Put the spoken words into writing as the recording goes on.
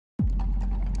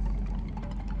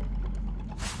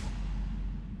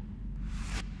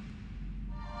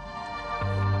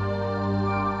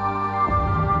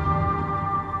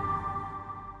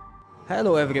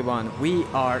Hello everyone, we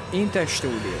are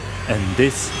Interstudio. And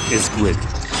this is Grid.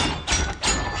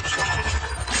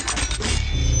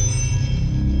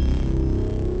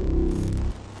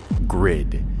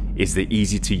 Grid is the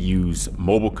easy-to-use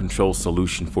mobile control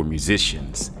solution for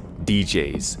musicians,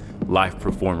 DJs, live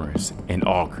performers, and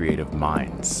all creative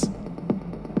minds.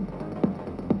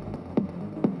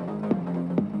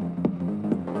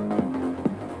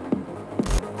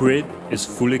 Grid is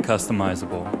fully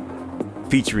customizable,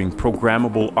 featuring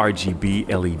programmable RGB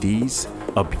LEDs,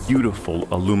 a beautiful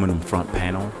aluminum front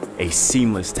panel, a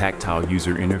seamless tactile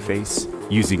user interface,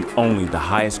 using only the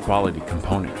highest quality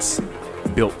components,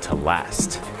 built to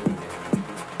last.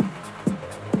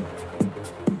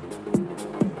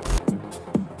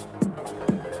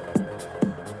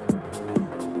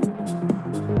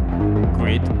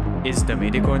 Grid is the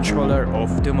MIDI controller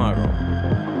of tomorrow.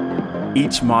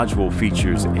 Each module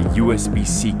features a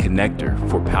USB-C connector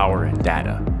for power and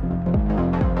data.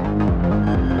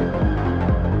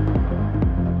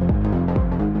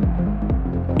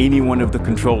 Any one of the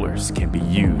controllers can be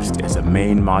used as a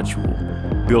main module.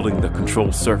 Building the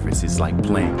control surface is like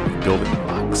playing with building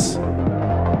blocks.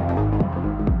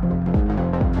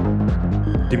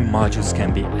 the modules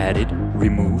can be added,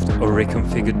 removed, or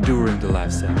reconfigured during the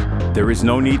lifecycle. There is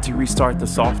no need to restart the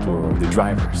software or the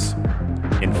drivers.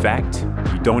 In fact,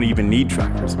 you don't even need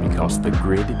drivers because the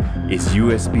Grid is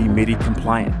USB MIDI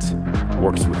compliant,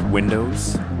 works with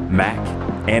Windows, Mac,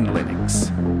 and Linux,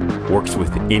 works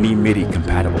with any MIDI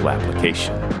compatible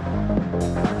application.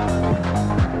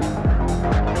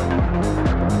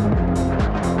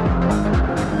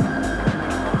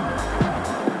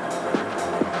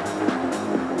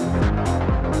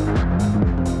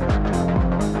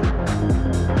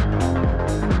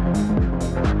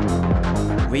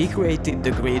 We created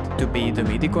the Grid to be the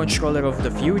MIDI controller of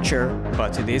the future,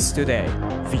 but it is today.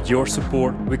 With your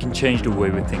support, we can change the way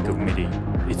we think of MIDI.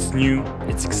 It's new,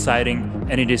 it's exciting,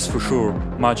 and it is for sure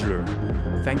modular.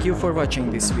 Thank you for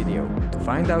watching this video. To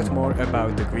find out more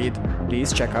about the Grid,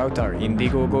 please check out our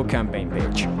Indiegogo campaign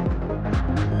page.